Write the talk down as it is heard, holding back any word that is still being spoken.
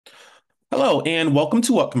Hello and welcome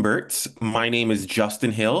to WhatConverts. My name is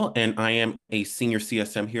Justin Hill and I am a senior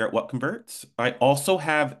CSM here at WhatConverts. I also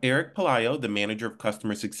have Eric Palayo, the manager of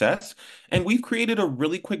customer success, and we've created a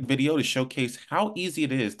really quick video to showcase how easy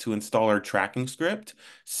it is to install our tracking script,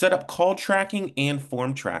 set up call tracking and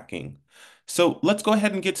form tracking. So let's go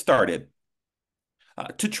ahead and get started.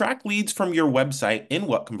 To track leads from your website in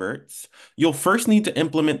WhatConverts, you'll first need to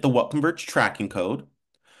implement the WhatConverts tracking code.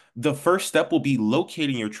 The first step will be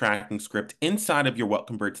locating your tracking script inside of your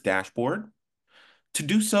WhatConverts dashboard. To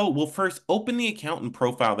do so, we'll first open the account and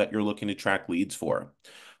profile that you're looking to track leads for.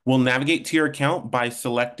 We'll navigate to your account by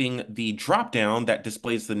selecting the dropdown that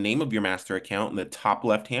displays the name of your master account in the top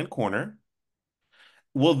left-hand corner.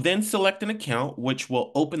 We'll then select an account, which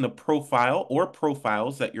will open the profile or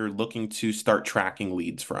profiles that you're looking to start tracking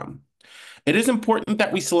leads from. It is important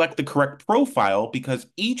that we select the correct profile because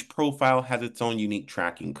each profile has its own unique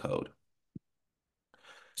tracking code.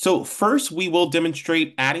 So first, we will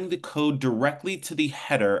demonstrate adding the code directly to the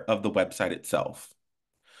header of the website itself.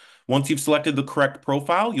 Once you've selected the correct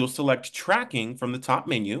profile, you'll select Tracking from the top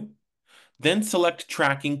menu, then select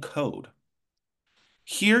Tracking Code.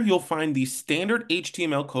 Here, you'll find the standard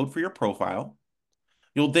HTML code for your profile.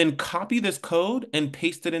 You'll then copy this code and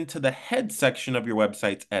paste it into the head section of your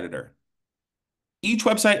website's editor. Each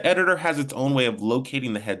website editor has its own way of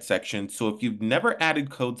locating the head section, so if you've never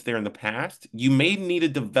added codes there in the past, you may need a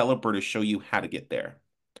developer to show you how to get there.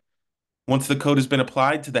 Once the code has been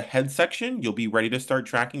applied to the head section, you'll be ready to start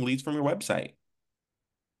tracking leads from your website.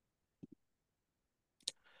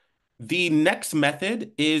 The next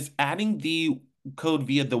method is adding the code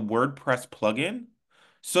via the WordPress plugin.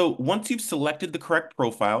 So once you've selected the correct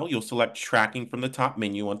profile, you'll select tracking from the top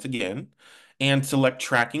menu once again and select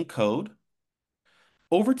tracking code.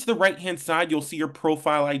 Over to the right-hand side, you'll see your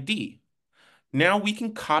profile ID. Now we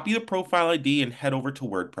can copy the profile ID and head over to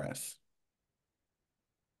WordPress.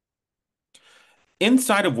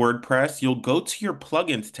 Inside of WordPress, you'll go to your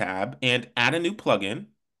plugins tab and add a new plugin.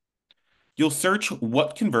 You'll search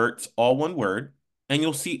WhatConverts, all one word, and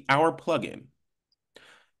you'll see our plugin.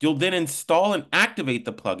 You'll then install and activate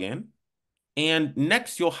the plugin. And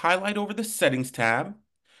next, you'll highlight over the Settings tab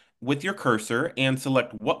with your cursor and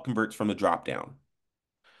select WhatConverts from the dropdown.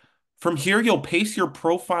 From here, you'll paste your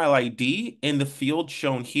profile ID in the field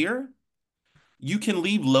shown here. You can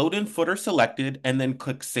leave load and footer selected and then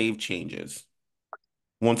click Save Changes.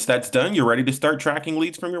 Once that's done, you're ready to start tracking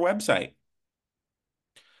leads from your website.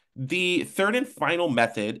 The third and final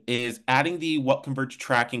method is adding the WhatConverts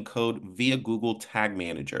tracking code via Google Tag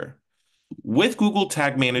Manager. With Google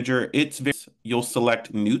Tag Manager, you'll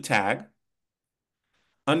select New Tag.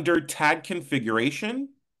 Under Tag Configuration,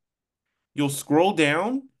 you'll scroll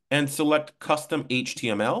down and select Custom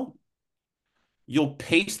HTML. You'll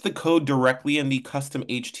paste the code directly in the Custom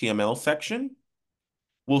HTML section.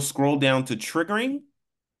 We'll scroll down to Triggering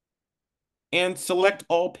and select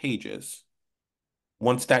All Pages.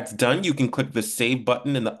 Once that's done, you can click the Save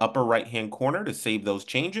button in the upper right-hand corner to save those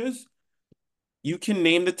changes. You can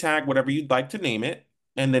name the tag whatever you'd like to name it,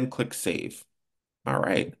 and then click Save. All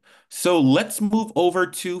right, so let's move over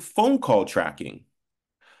to phone call tracking.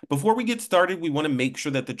 Before we get started, we want to make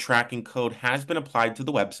sure that the tracking code has been applied to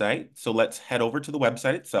the website. So let's head over to the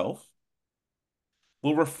website itself.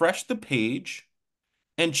 We'll refresh the page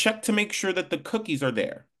and check to make sure that the cookies are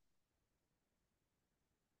there.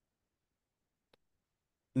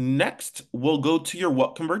 Next, we'll go to your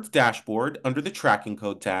WhatConverts dashboard under the tracking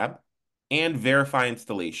code tab and verify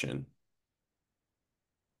installation.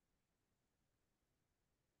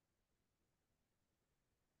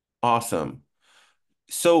 Awesome.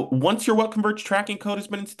 So once your WhatConverts tracking code has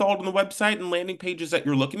been installed on the website and landing pages that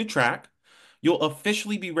you're looking to track, you'll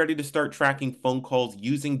officially be ready to start tracking phone calls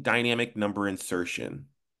using dynamic number insertion.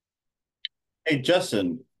 Hey,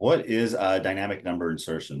 Justin, what is dynamic number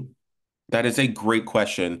insertion? That is a great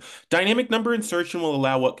question. Dynamic number insertion will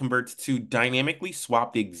allow WhatConverts to dynamically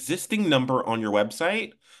swap the existing number on your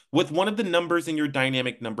website with one of the numbers in your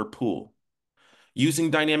dynamic number pool.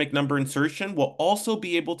 Using dynamic number insertion, we'll also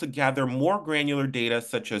be able to gather more granular data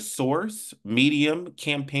such as source, medium,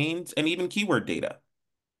 campaigns, and even keyword data.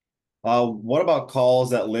 What about calls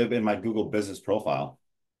that live in my Google Business profile?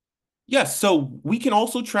 Yes, so we can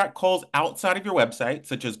also track calls outside of your website,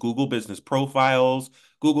 such as Google Business Profiles,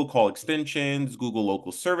 Google Call Extensions, Google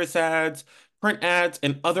Local Service Ads, print ads,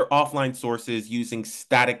 and other offline sources using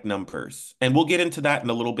static numbers. And we'll get into that in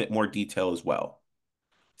a little bit more detail as well.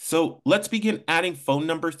 So let's begin adding phone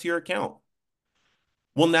numbers to your account.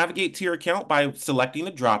 We'll navigate to your account by selecting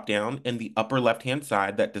the dropdown in the upper left-hand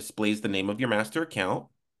side that displays the name of your master account.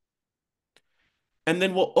 And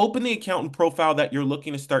then we'll open the account and profile that you're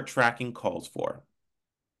looking to start tracking calls for.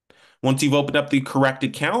 Once you've opened up the correct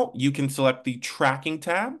account, you can select the tracking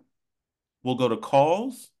tab. We'll go to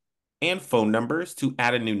calls and phone numbers to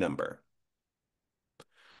add a new number.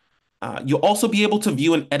 You'll also be able to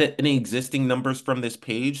view and edit any existing numbers from this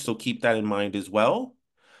page, so keep that in mind as well.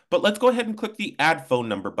 But let's go ahead and click the Add Phone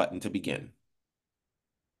Number button to begin.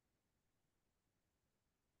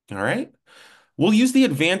 All right. We'll use the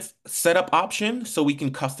advanced setup option so we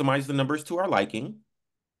can customize the numbers to our liking.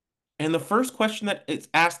 And the first question that it's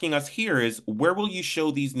asking us here is, where will you show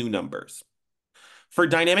these new numbers? For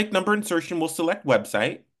dynamic number insertion, we'll select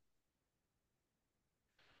website.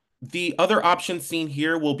 The other options seen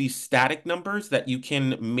here will be static numbers that you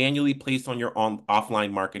can manually place on your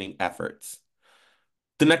offline marketing efforts.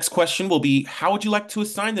 The next question will be, how would you like to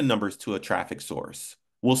assign the numbers to a traffic source?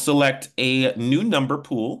 We'll select a new number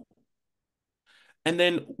pool, and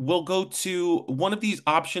then we'll go to one of these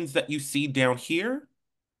options that you see down here.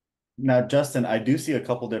 Now, Justin, I do see a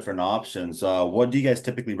couple different options. What do you guys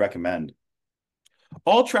typically recommend?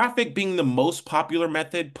 All traffic being the most popular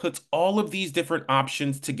method puts all of these different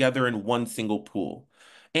options together in one single pool.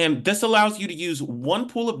 And this allows you to use one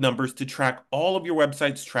pool of numbers to track all of your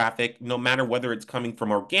website's traffic, no matter whether it's coming from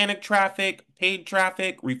organic traffic, paid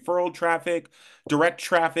traffic, referral traffic, direct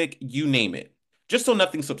traffic, you name it, just so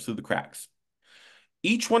nothing slips through the cracks.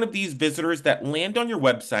 Each one of these visitors that land on your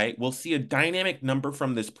website will see a dynamic number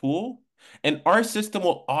from this pool, and our system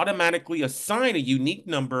will automatically assign a unique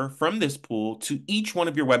number from this pool to each one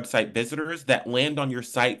of your website visitors that land on your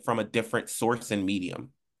site from a different source and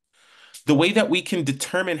medium. The way that we can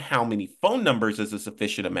determine how many phone numbers is a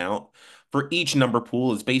sufficient amount for each number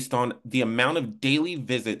pool is based on the amount of daily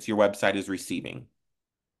visits your website is receiving.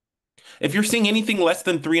 If you're seeing anything less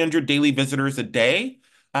than 300 daily visitors a day,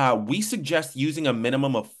 we suggest using a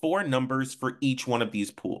minimum of 4 numbers for each one of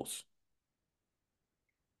these pools.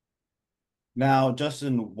 Now,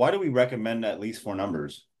 Justin, why do we recommend at least four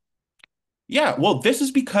numbers? Yeah, well, this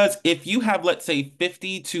is because if you have, let's say,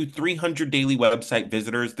 50 to 300 daily website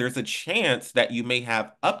visitors, there's a chance that you may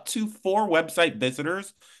have up to 4 website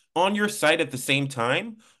visitors on your site at the same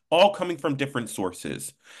time, all coming from different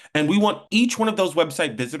sources. And we want each one of those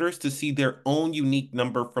website visitors to see their own unique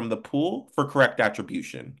number from the pool for correct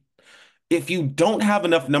attribution. If you don't have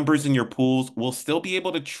enough numbers in your pools, we'll still be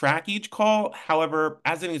able to track each call. However,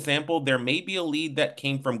 as an example, there may be a lead that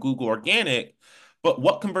came from Google Organic, but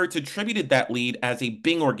WhatConverts attributed that lead as a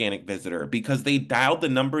Bing Organic visitor because they dialed the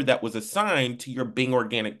number that was assigned to your Bing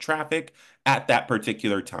Organic traffic at that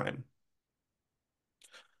particular time.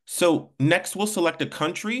 So next, we'll select a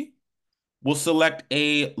country. We'll select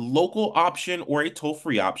a local option or a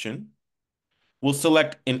toll-free option. We'll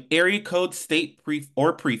select an area code, state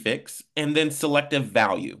or prefix, and then select a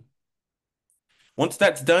value. Once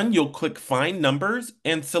that's done, you'll click Find Numbers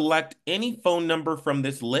and select any phone number from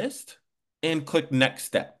this list and click Next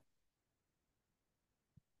Step.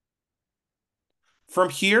 From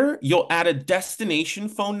here, you'll add a destination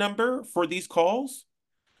phone number for these calls,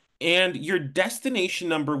 and your destination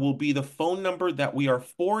number will be the phone number that we are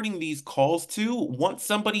forwarding these calls to once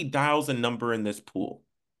somebody dials a number in this pool.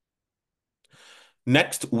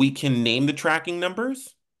 Next, we can name the tracking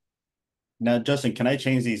numbers. Now, Justin, can I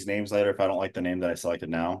change these names later if I don't like the name that I selected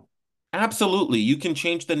now? Absolutely. You can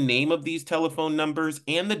change the name of these telephone numbers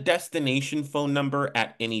and the destination phone number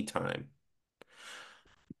at any time.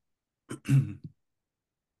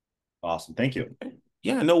 Awesome. Thank you.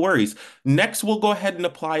 Yeah, no worries. Next, we'll go ahead and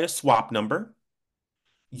apply a swap number.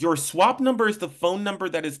 Your swap number is the phone number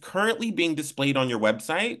that is currently being displayed on your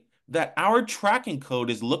website that our tracking code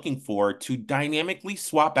is looking for to dynamically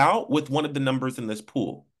swap out with one of the numbers in this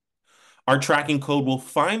pool. Our tracking code will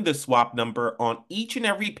find the swap number on each and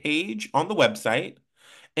every page on the website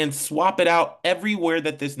and swap it out everywhere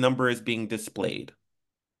that this number is being displayed.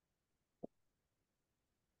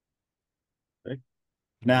 Okay. Right.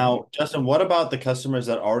 Now, Justin, what about the customers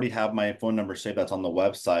that already have my phone number saved that's on the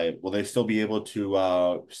website? Will they still be able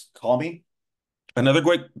to call me? Another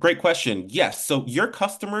great question. Yes, so your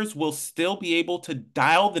customers will still be able to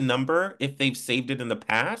dial the number if they've saved it in the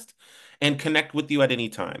past and connect with you at any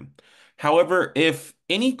time. However, if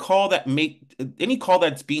any call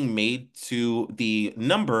that's being made to the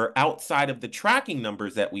number outside of the tracking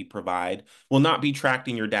numbers that we provide will not be tracked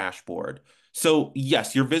in your dashboard. So,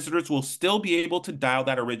 yes, your visitors will still be able to dial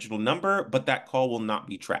that original number, but that call will not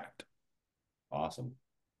be tracked. Awesome.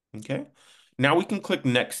 Okay. Now we can click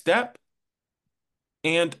next step.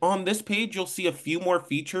 And on this page, you'll see a few more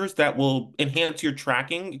features that will enhance your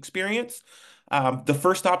tracking experience. The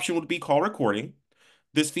first option would be call recording.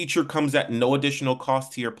 This feature comes at no additional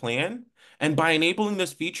cost to your plan, And by enabling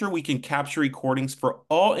this feature, we can capture recordings for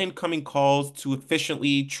all incoming calls to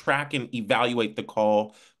efficiently track and evaluate the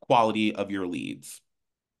call quality of your leads.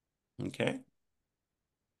 Okay.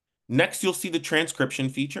 Next, you'll see the transcription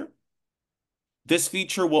feature. This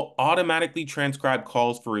feature will automatically transcribe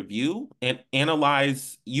calls for review and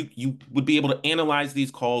analyze. You would be able to analyze these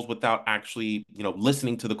calls without actually,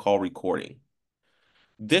 listening to the call recording.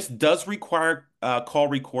 This does require call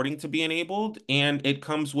recording to be enabled, and it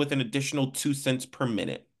comes with an additional 2 cents per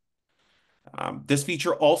minute. This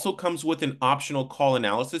feature also comes with an optional call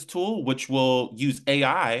analysis tool, which will use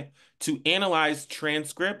AI to analyze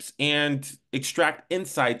transcripts and extract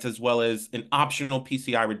insights, as well as an optional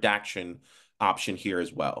PCI redaction option here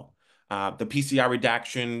as well. The PCI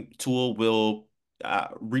redaction tool will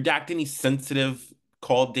redact any sensitive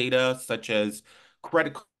call data, such as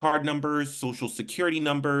credit card numbers, social security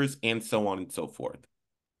numbers, and so on and so forth.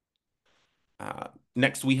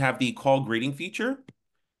 Next, we have the call grading feature.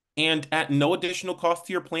 And at no additional cost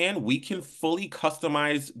to your plan, we can fully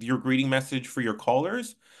customize your greeting message for your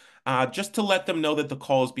callers, just to let them know that the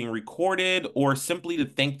call is being recorded, or simply to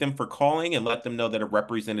thank them for calling and let them know that a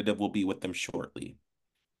representative will be with them shortly.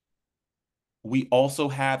 We also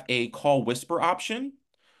have a call whisper option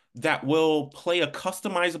that will play a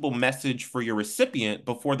customizable message for your recipient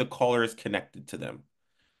before the caller is connected to them.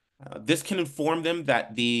 This can inform them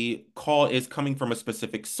that the call is coming from a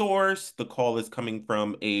specific source, the call is coming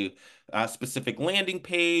from a specific landing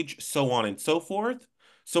page, so on and so forth.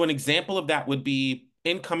 So, an example of that would be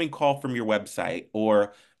incoming call from your website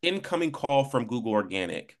or incoming call from Google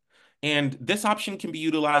Organic. And this option can be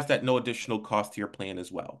utilized at no additional cost to your plan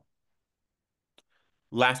as well.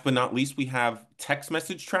 Last but not least, we have text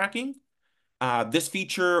message tracking. This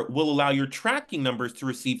feature will allow your tracking numbers to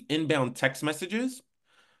receive inbound text messages.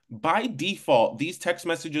 By default, these text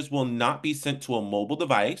messages will not be sent to a mobile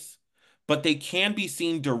device, but they can be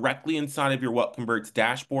seen directly inside of your WhatConverts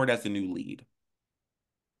dashboard as a new lead.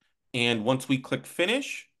 And once we click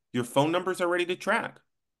finish, your phone numbers are ready to track.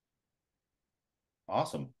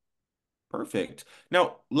 Awesome. Perfect.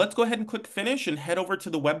 Now, let's go ahead and click finish and head over to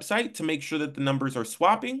the website to make sure that the numbers are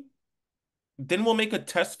swapping. Then we'll make a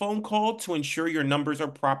test phone call to ensure your numbers are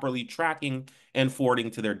properly tracking and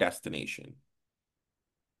forwarding to their destination.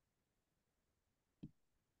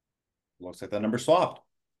 Looks like that number swapped.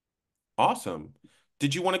 Awesome.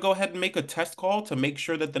 Did you want to go ahead and make a test call to make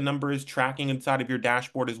sure that the number is tracking inside of your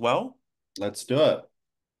dashboard as well? Let's do it.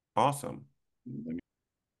 Awesome.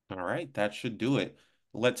 All right, that should do it.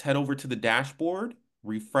 Let's head over to the dashboard,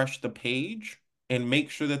 refresh the page, and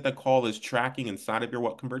make sure that the call is tracking inside of your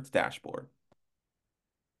WhatConverts dashboard.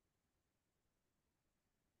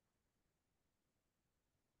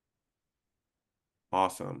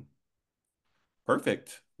 Awesome.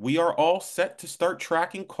 Perfect. We are all set to start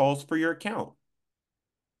tracking calls for your account.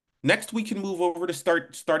 Next, we can move over to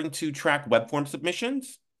starting to track web form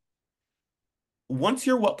submissions. Once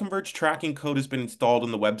your WhatConverts tracking code has been installed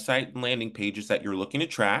on the website and landing pages that you're looking to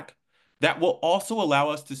track, that will also allow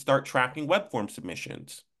us to start tracking web form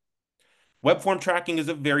submissions. Web form tracking is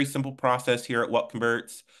a very simple process here at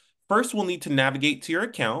WhatConverts. First, we'll need to navigate to your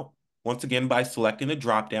account, once again by selecting the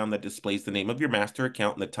dropdown that displays the name of your master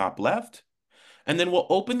account in the top left. And then we'll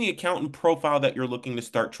open the account and profile that you're looking to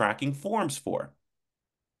start tracking forms for.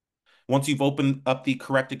 Once you've opened up the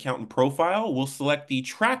correct account and profile, we'll select the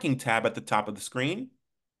tracking tab at the top of the screen,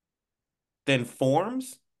 then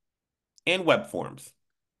forms and web forms.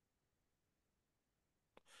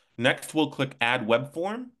 Next, we'll click add web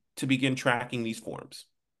form to begin tracking these forms.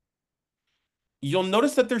 You'll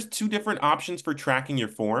notice that there's two different options for tracking your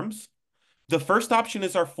forms. The first option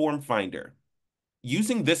is our form finder.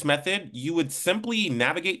 Using this method, you would simply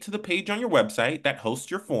navigate to the page on your website that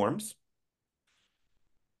hosts your forms.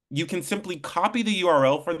 You can simply copy the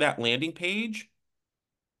URL for that landing page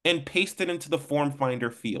and paste it into the form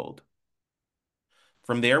finder field.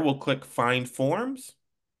 From there, we'll click Find Forms,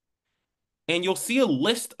 and you'll see a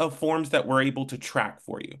list of forms that we're able to track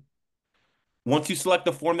for you. Once you select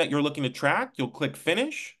the form that you're looking to track, you'll click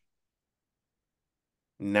Finish.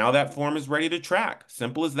 Now that form is ready to track.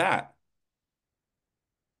 Simple as that.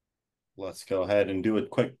 Let's go ahead and do a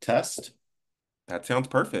quick test. That sounds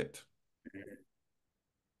perfect.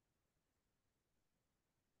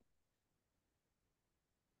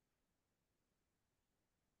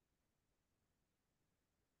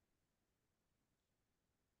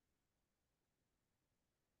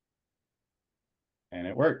 And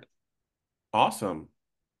it worked. Awesome.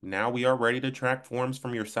 Now we are ready to track forms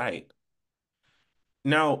from your site.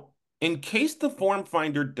 Now, in case the form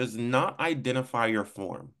finder does not identify your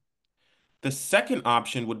form, the second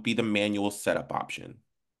option would be the manual setup option.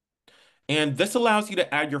 And this allows you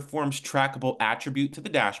to add your form's trackable attribute to the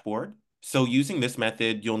dashboard. So using this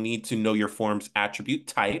method, you'll need to know your form's attribute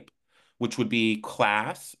type, which would be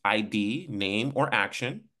class, ID, name, or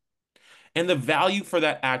action, and the value for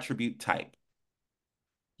that attribute type.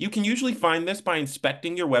 You can usually find this by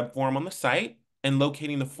inspecting your web form on the site and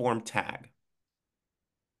locating the form tag.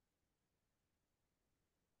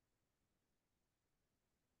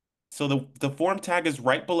 So the form tag is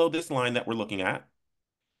right below this line that we're looking at,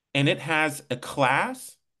 and it has a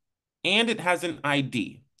class and it has an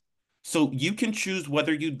ID. So you can choose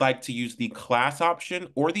whether you'd like to use the class option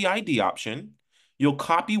or the ID option. You'll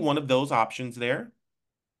copy one of those options there.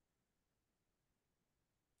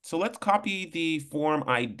 So let's copy the form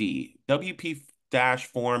ID,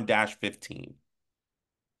 WP-form-15.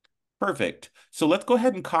 Perfect. So let's go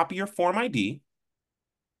ahead and copy your form ID.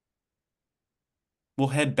 We'll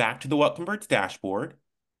head back to the WhatConverts dashboard.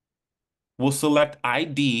 We'll select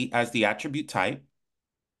ID as the attribute type.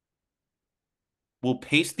 We'll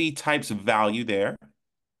paste the type's value there,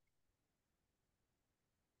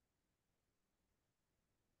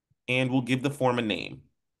 and we'll give the form a name.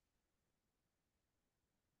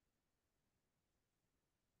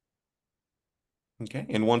 Okay,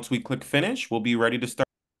 and once we click finish, we'll be ready to start.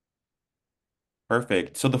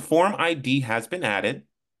 Perfect. So the form ID has been added,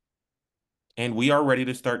 and we are ready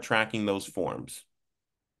to start tracking those forms.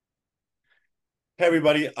 Hey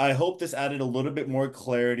everybody, I hope this added a little bit more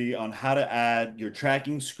clarity on how to add your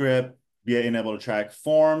tracking script, being able to track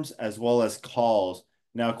forms as well as calls.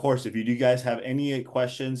 Now, of course, if you do guys have any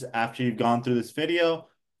questions after you've gone through this video,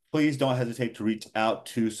 please don't hesitate to reach out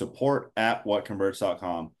to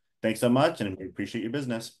support@whatconverts.com. Thanks so much, and we appreciate your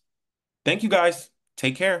business. Thank you guys.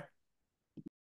 Take care.